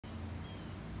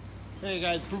Hey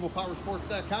guys,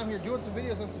 ApprovalPowerSports.com here, doing some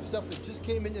videos on some stuff that just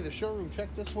came into the showroom.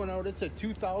 Check this one out. It's a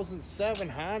 2007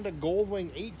 Honda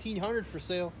Goldwing 1800 for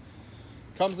sale.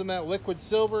 Comes in that liquid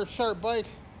silver, sharp bike.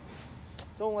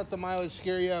 Don't let the mileage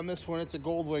scare you on this one. It's a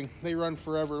Goldwing. They run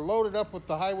forever. Loaded up with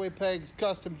the highway pegs,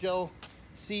 custom gel,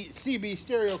 CB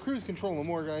stereo, cruise control, and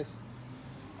more, guys.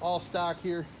 All stock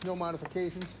here, no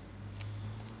modifications.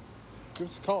 Give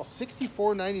us a call,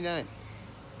 $64.99. A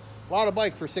lot of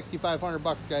bike for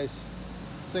 $6,500, guys.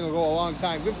 This thing will go a long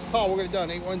time. Give us a call. We'll get it done.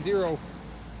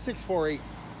 810-648-9500.